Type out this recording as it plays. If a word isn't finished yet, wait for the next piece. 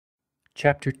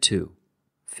Chapter 2: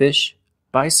 Fish,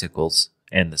 Bicycles,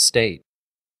 and the State.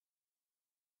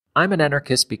 I'm an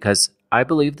anarchist because I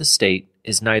believe the state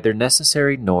is neither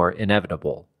necessary nor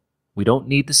inevitable. We don't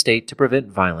need the state to prevent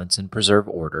violence and preserve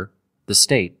order. The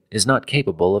state is not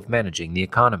capable of managing the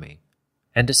economy.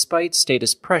 And despite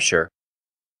statist pressure,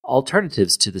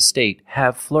 alternatives to the state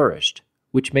have flourished,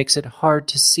 which makes it hard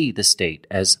to see the state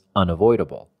as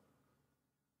unavoidable.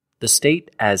 The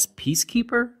state as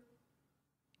peacekeeper?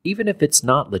 Even if it's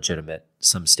not legitimate,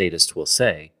 some statists will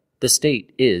say, the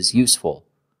state is useful.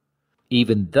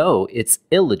 Even though it's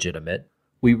illegitimate,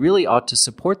 we really ought to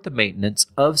support the maintenance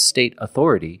of state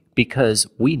authority because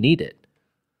we need it.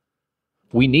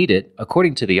 We need it,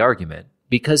 according to the argument,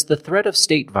 because the threat of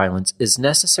state violence is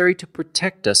necessary to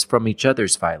protect us from each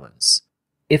other's violence.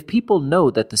 If people know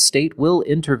that the state will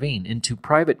intervene into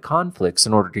private conflicts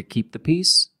in order to keep the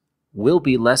peace, we'll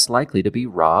be less likely to be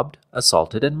robbed,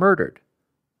 assaulted, and murdered.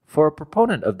 For a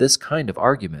proponent of this kind of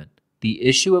argument, the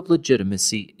issue of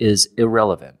legitimacy is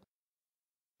irrelevant.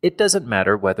 It doesn't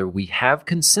matter whether we have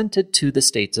consented to the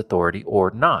state's authority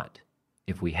or not.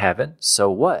 If we haven't,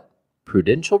 so what?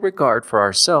 Prudential regard for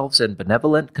ourselves and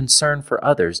benevolent concern for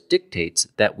others dictates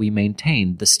that we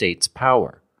maintain the state's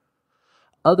power.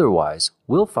 Otherwise,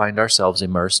 we'll find ourselves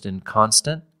immersed in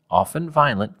constant, often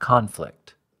violent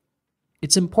conflict.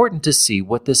 It's important to see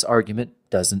what this argument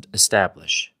doesn't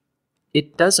establish.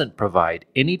 It doesn't provide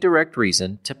any direct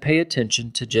reason to pay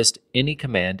attention to just any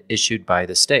command issued by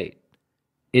the state.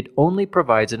 It only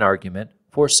provides an argument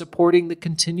for supporting the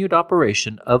continued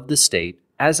operation of the state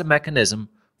as a mechanism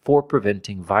for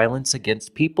preventing violence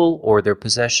against people or their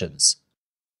possessions.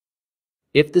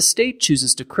 If the state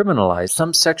chooses to criminalize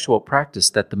some sexual practice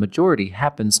that the majority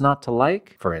happens not to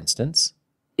like, for instance,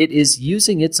 it is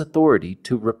using its authority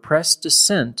to repress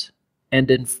dissent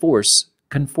and enforce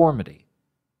conformity,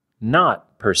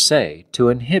 not, per se, to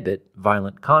inhibit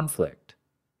violent conflict.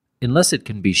 Unless it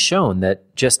can be shown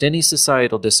that just any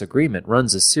societal disagreement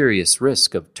runs a serious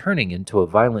risk of turning into a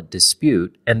violent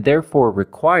dispute and therefore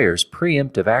requires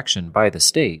preemptive action by the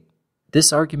state,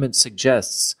 this argument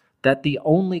suggests that the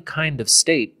only kind of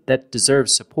state that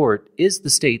deserves support is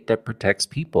the state that protects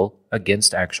people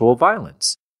against actual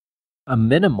violence. A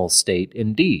minimal state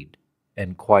indeed,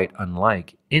 and quite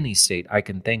unlike any state I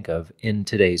can think of in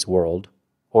today's world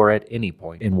or at any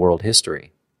point in world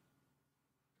history.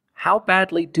 How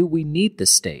badly do we need the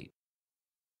state?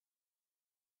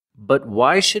 But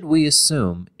why should we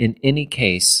assume in any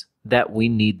case that we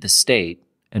need the state,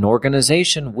 an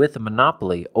organization with a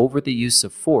monopoly over the use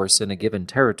of force in a given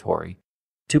territory,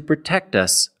 to protect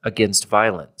us against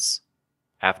violence?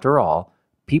 After all,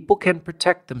 people can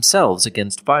protect themselves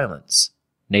against violence.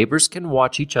 Neighbors can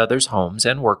watch each other's homes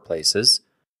and workplaces.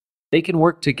 They can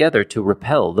work together to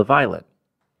repel the violent.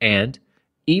 And,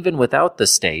 even without the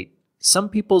state, some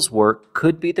people's work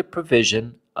could be the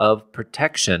provision of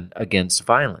protection against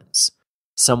violence.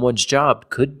 Someone's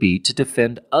job could be to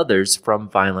defend others from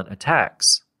violent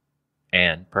attacks,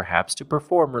 and perhaps to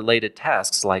perform related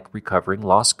tasks like recovering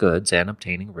lost goods and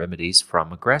obtaining remedies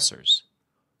from aggressors.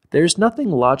 There's nothing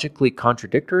logically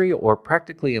contradictory or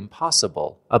practically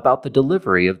impossible about the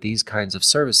delivery of these kinds of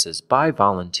services by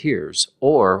volunteers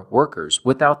or workers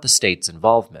without the state's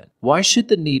involvement. Why should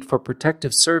the need for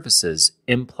protective services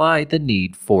imply the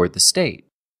need for the state?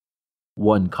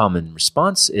 One common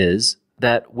response is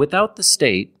that without the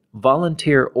state,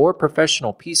 volunteer or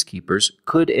professional peacekeepers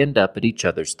could end up at each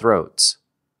other's throats.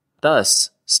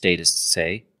 Thus, statists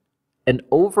say, an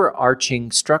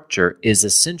overarching structure is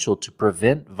essential to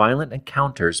prevent violent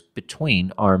encounters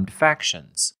between armed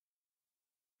factions.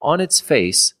 On its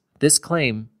face, this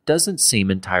claim doesn't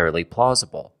seem entirely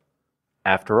plausible.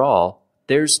 After all,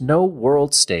 there's no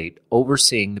world state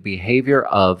overseeing the behavior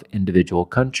of individual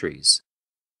countries.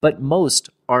 But most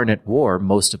aren't at war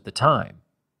most of the time.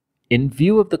 In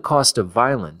view of the cost of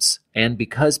violence, and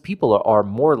because people are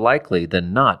more likely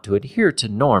than not to adhere to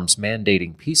norms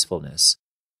mandating peacefulness,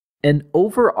 an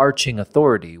overarching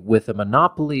authority with a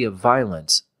monopoly of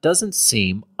violence doesn't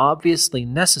seem obviously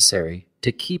necessary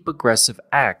to keep aggressive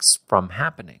acts from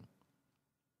happening.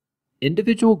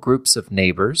 Individual groups of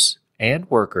neighbors and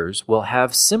workers will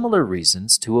have similar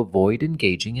reasons to avoid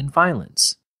engaging in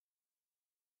violence.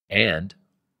 And,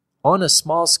 on a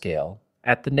small scale,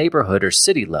 at the neighborhood or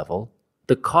city level,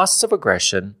 the costs of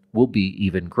aggression will be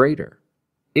even greater.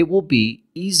 It will be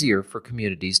easier for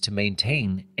communities to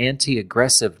maintain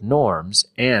anti-aggressive norms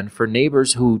and for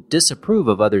neighbors who disapprove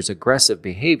of others' aggressive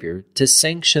behavior to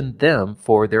sanction them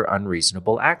for their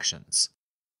unreasonable actions.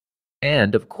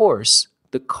 And, of course,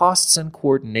 the costs and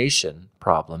coordination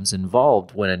problems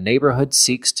involved when a neighborhood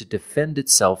seeks to defend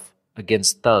itself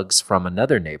against thugs from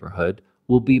another neighborhood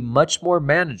will be much more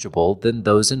manageable than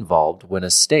those involved when a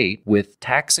state with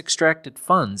tax-extracted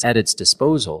funds at its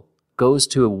disposal goes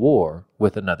to a war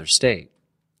with another state.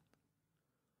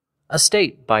 A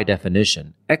state, by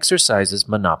definition, exercises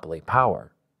monopoly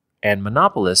power, and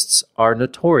monopolists are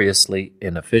notoriously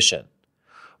inefficient.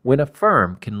 When a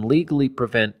firm can legally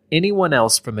prevent anyone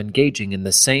else from engaging in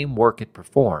the same work it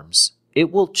performs,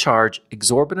 it will charge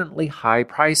exorbitantly high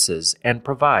prices and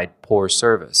provide poor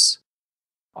service.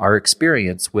 Our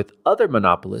experience with other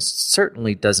monopolists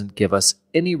certainly doesn't give us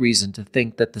any reason to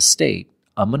think that the state,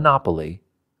 a monopoly,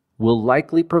 will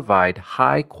likely provide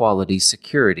high-quality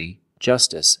security,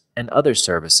 justice, and other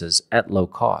services at low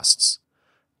costs.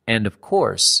 And of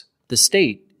course, the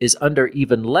state is under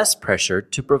even less pressure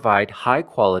to provide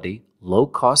high-quality,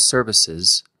 low-cost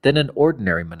services than an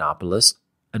ordinary monopolist.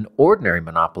 An ordinary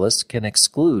monopolist can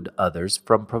exclude others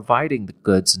from providing the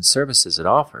goods and services it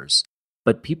offers,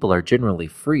 but people are generally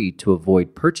free to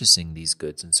avoid purchasing these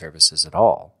goods and services at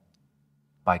all.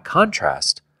 By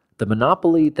contrast, the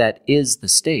monopoly that is the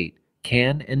state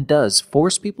can and does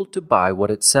force people to buy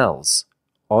what it sells,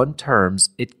 on terms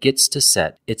it gets to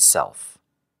set itself.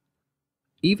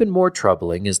 Even more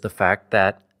troubling is the fact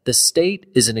that the state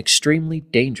is an extremely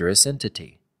dangerous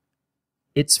entity.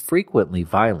 It's frequently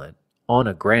violent on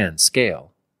a grand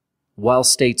scale. While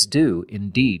states do,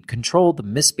 indeed, control the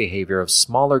misbehavior of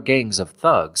smaller gangs of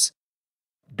thugs,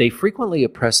 they frequently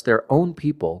oppress their own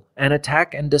people and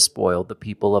attack and despoil the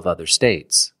people of other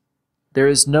states. There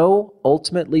is no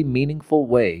ultimately meaningful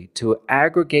way to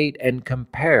aggregate and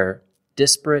compare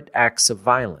disparate acts of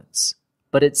violence,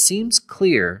 but it seems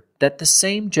clear that the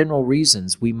same general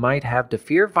reasons we might have to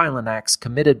fear violent acts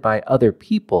committed by other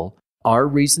people are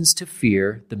reasons to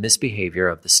fear the misbehavior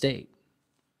of the state.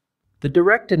 The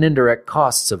direct and indirect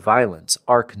costs of violence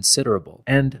are considerable,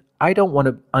 and I don't want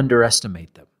to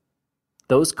underestimate them.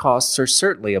 Those costs are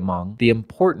certainly among the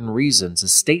important reasons a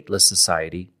stateless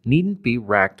society needn't be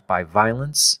racked by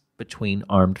violence between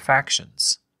armed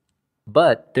factions.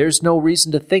 But there's no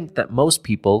reason to think that most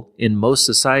people in most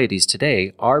societies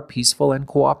today are peaceful and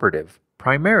cooperative,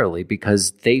 primarily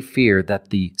because they fear that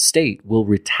the state will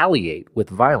retaliate with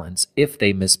violence if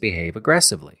they misbehave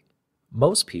aggressively.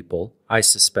 Most people, I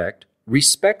suspect,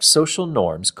 respect social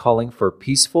norms calling for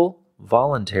peaceful,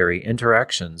 voluntary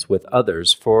interactions with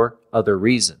others for other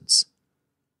reasons.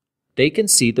 They can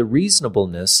see the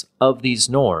reasonableness of these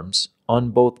norms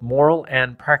on both moral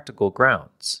and practical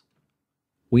grounds.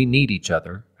 We need each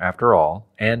other, after all,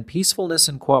 and peacefulness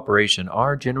and cooperation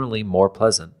are generally more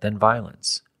pleasant than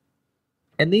violence.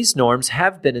 And these norms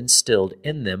have been instilled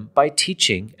in them by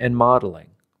teaching and modeling,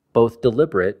 both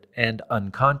deliberate and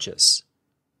unconscious.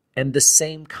 And the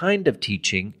same kind of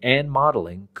teaching and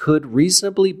modeling could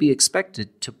reasonably be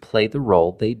expected to play the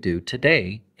role they do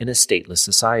today in a stateless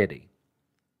society.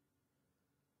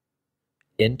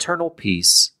 Internal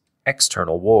peace,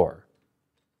 external war.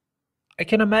 I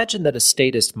can imagine that a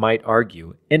statist might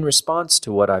argue, in response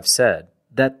to what I've said,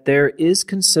 that there is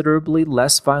considerably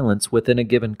less violence within a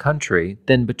given country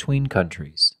than between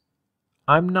countries.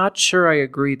 I'm not sure I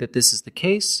agree that this is the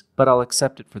case, but I'll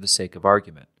accept it for the sake of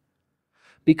argument.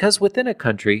 Because within a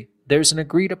country, there's an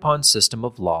agreed-upon system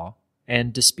of law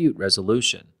and dispute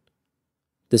resolution.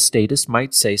 The statist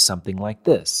might say something like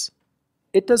this: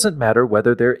 it doesn't matter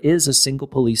whether there is a single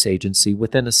police agency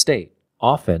within a state.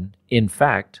 Often, in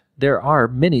fact, there are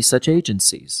many such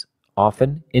agencies,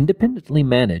 often independently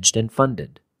managed and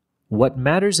funded. What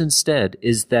matters instead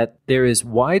is that there is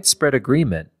widespread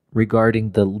agreement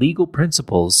regarding the legal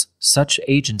principles such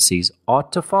agencies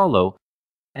ought to follow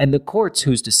and the courts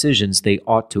whose decisions they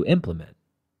ought to implement.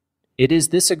 It is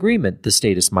this agreement, the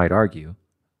statist might argue,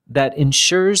 that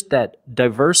ensures that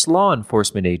diverse law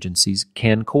enforcement agencies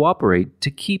can cooperate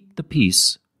to keep the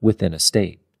peace within a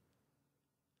state.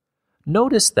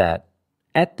 Notice that,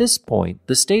 at this point,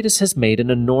 the statist has made an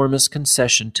enormous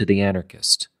concession to the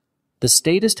anarchist. The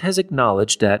statist has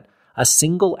acknowledged that a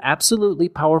single absolutely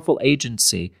powerful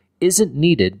agency isn't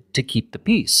needed to keep the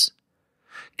peace.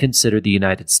 Consider the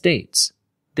United States.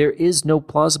 There is no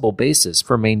plausible basis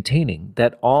for maintaining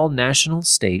that all national,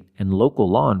 state, and local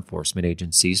law enforcement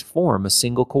agencies form a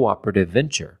single cooperative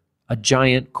venture, a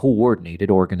giant coordinated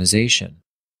organization.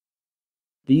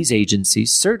 These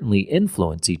agencies certainly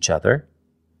influence each other.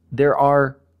 There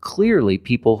are clearly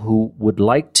people who would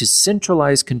like to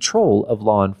centralize control of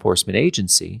law enforcement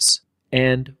agencies,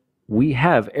 and we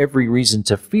have every reason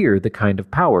to fear the kind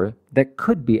of power that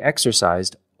could be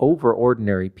exercised over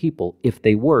ordinary people if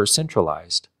they were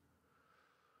centralized.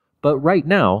 But right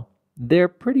now, they're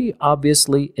pretty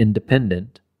obviously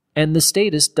independent, and the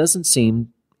statist doesn't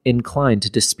seem inclined to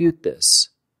dispute this.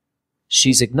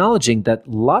 She's acknowledging that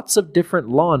lots of different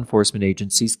law enforcement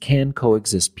agencies can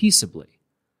coexist peaceably.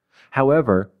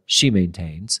 However, she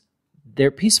maintains,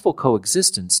 their peaceful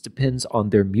coexistence depends on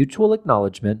their mutual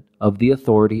acknowledgement of the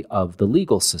authority of the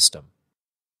legal system.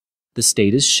 The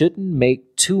statists shouldn't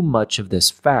make too much of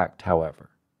this fact,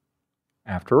 however.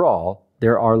 After all,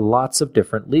 there are lots of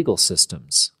different legal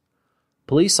systems.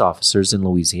 Police officers in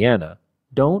Louisiana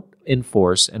don't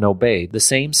enforce and obey the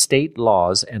same state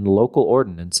laws and local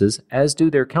ordinances as do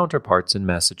their counterparts in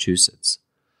Massachusetts.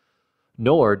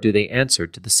 Nor do they answer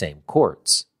to the same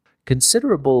courts.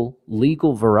 Considerable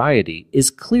legal variety is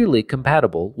clearly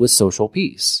compatible with social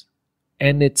peace,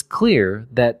 and it's clear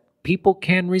that people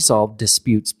can resolve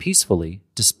disputes peacefully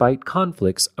despite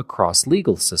conflicts across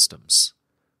legal systems.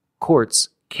 Courts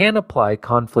can apply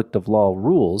conflict of law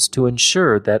rules to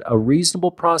ensure that a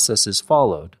reasonable process is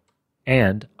followed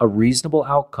and a reasonable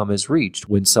outcome is reached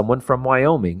when someone from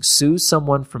Wyoming sues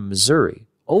someone from Missouri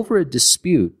over a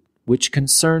dispute which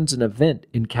concerns an event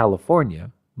in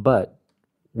California, but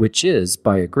which is,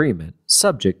 by agreement,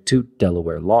 subject to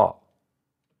Delaware law.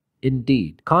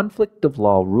 Indeed, conflict of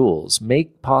law rules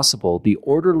make possible the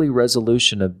orderly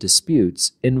resolution of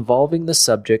disputes involving the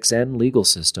subjects and legal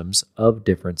systems of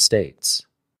different states.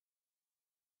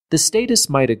 The statists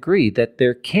might agree that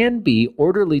there can be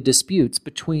orderly disputes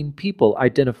between people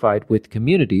identified with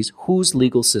communities whose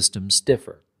legal systems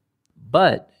differ.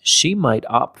 But she might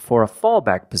opt for a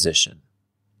fallback position.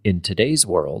 In today's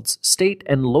world, state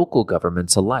and local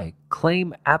governments alike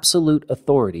claim absolute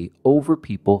authority over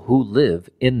people who live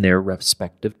in their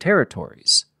respective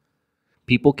territories.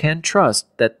 People can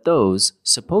trust that those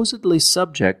supposedly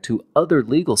subject to other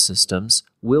legal systems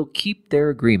will keep their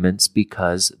agreements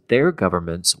because their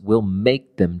governments will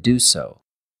make them do so.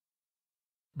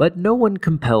 But no one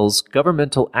compels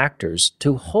governmental actors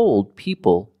to hold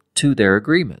people to their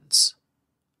agreements.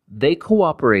 They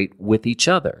cooperate with each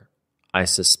other, I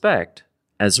suspect,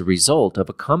 as a result of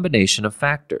a combination of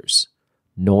factors: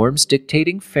 norms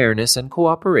dictating fairness and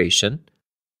cooperation,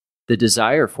 the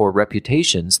desire for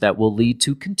reputations that will lead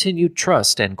to continued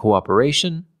trust and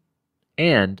cooperation,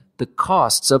 and the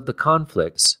costs of the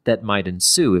conflicts that might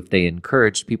ensue if they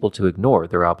encouraged people to ignore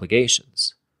their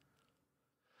obligations.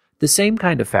 The same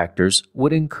kind of factors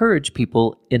would encourage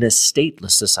people in a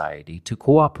stateless society to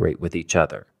cooperate with each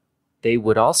other. They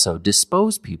would also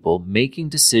dispose people making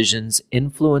decisions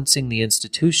influencing the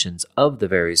institutions of the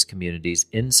various communities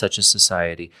in such a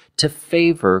society to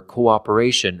favor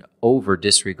cooperation over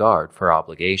disregard for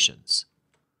obligations.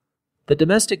 The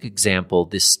domestic example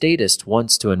the statist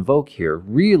wants to invoke here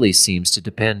really seems to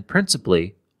depend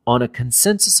principally on a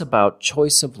consensus about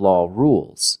choice of law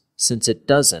rules, since it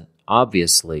doesn't,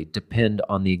 obviously, depend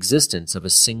on the existence of a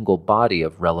single body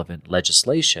of relevant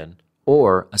legislation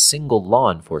or a single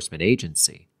law enforcement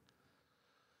agency.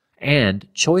 And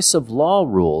choice of law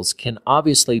rules can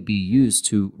obviously be used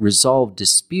to resolve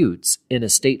disputes in a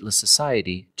stateless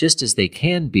society just as they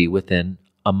can be within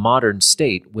a modern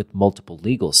state with multiple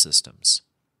legal systems.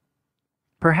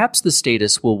 Perhaps the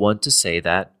statists will want to say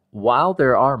that while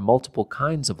there are multiple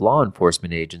kinds of law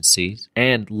enforcement agencies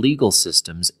and legal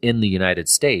systems in the United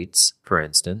States, for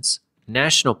instance,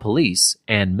 national police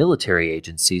and military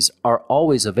agencies are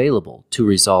always available to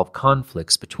resolve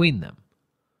conflicts between them.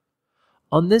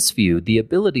 On this view, the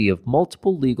ability of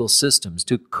multiple legal systems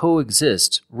to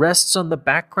coexist rests on the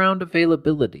background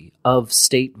availability of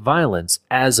state violence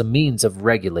as a means of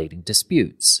regulating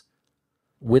disputes.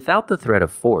 Without the threat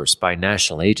of force by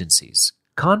national agencies,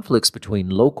 conflicts between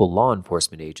local law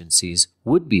enforcement agencies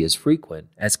would be as frequent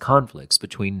as conflicts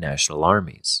between national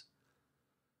armies.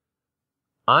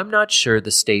 I'm not sure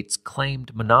the state's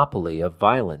claimed monopoly of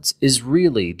violence is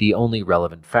really the only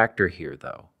relevant factor here,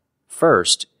 though.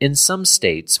 First, in some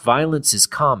states, violence is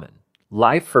common.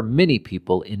 Life for many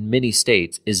people in many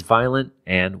states is violent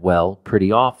and, well, pretty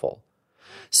awful.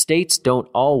 States don't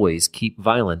always keep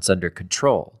violence under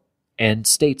control, and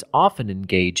states often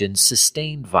engage in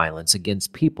sustained violence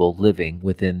against people living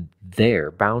within their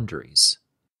boundaries.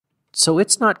 So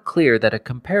it's not clear that a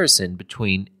comparison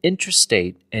between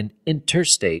intrastate and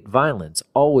interstate violence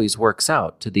always works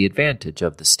out to the advantage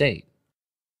of the state.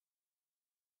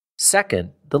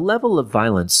 Second, the level of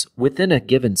violence within a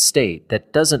given state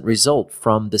that doesn't result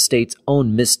from the state's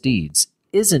own misdeeds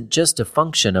isn't just a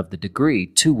function of the degree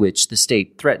to which the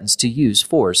state threatens to use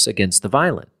force against the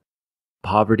violent.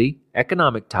 Poverty,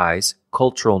 economic ties,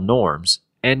 cultural norms,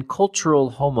 and cultural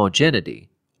homogeneity,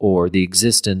 or the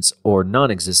existence or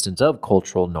non-existence of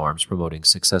cultural norms promoting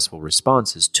successful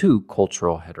responses to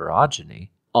cultural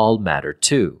heterogeneity, all matter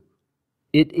too.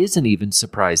 It isn't even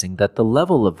surprising that the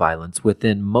level of violence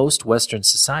within most Western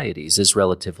societies is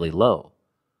relatively low.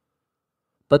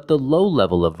 But the low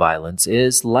level of violence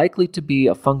is likely to be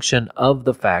a function of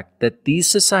the fact that these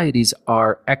societies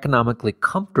are economically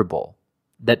comfortable,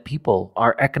 that people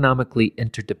are economically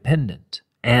interdependent,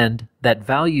 and that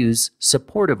values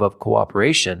supportive of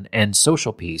cooperation and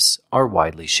social peace are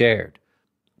widely shared.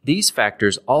 These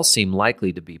factors all seem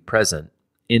likely to be present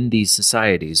in these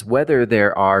societies, whether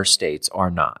there are states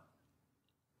or not.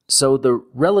 So the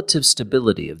relative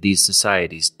stability of these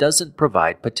societies doesn't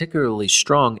provide particularly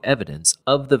strong evidence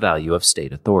of the value of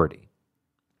state authority.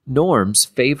 Norms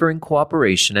favoring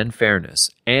cooperation and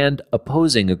fairness and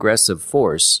opposing aggressive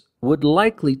force would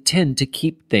likely tend to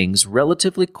keep things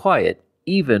relatively quiet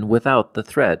even without the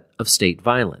threat of state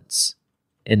violence.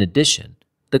 In addition,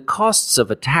 the costs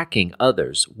of attacking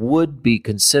others would be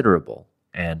considerable,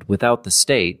 and without the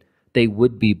state, they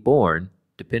would be borne,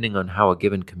 depending on how a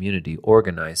given community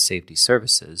organized safety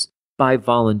services, by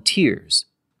volunteers,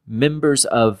 members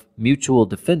of mutual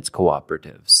defense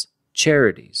cooperatives,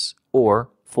 charities, or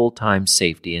full-time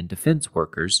safety and defense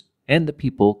workers, and the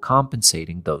people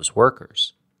compensating those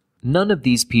workers. None of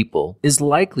these people is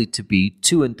likely to be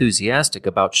too enthusiastic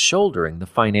about shouldering the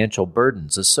financial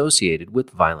burdens associated with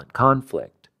violent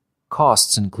conflict,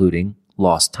 costs including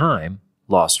lost time,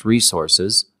 lost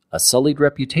resources, a sullied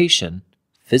reputation,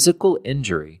 physical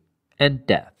injury, and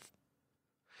death.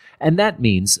 And that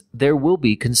means there will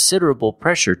be considerable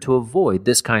pressure to avoid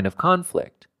this kind of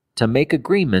conflict, to make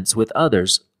agreements with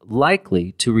others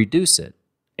likely to reduce it,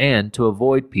 and to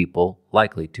avoid people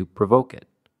likely to provoke it.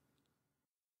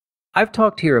 I've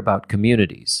talked here about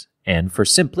communities, and for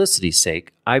simplicity's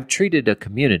sake, I've treated a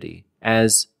community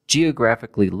as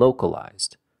geographically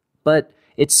localized, but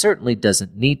it certainly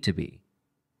doesn't need to be.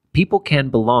 People can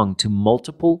belong to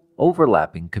multiple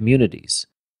overlapping communities,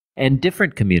 and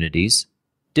different communities,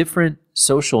 different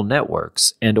social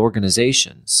networks and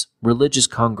organizations, religious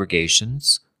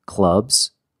congregations,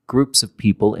 clubs, groups of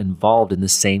people involved in the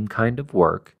same kind of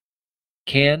work,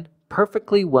 can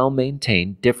perfectly well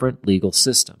maintain different legal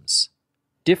systems.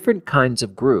 Different kinds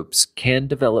of groups can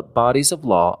develop bodies of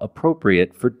law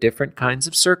appropriate for different kinds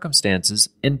of circumstances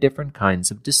and different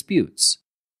kinds of disputes.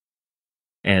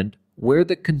 And where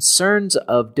the concerns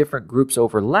of different groups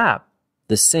overlap,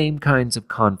 the same kinds of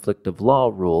conflict of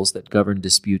law rules that govern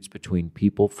disputes between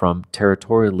people from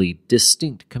territorially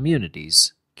distinct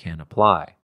communities can apply.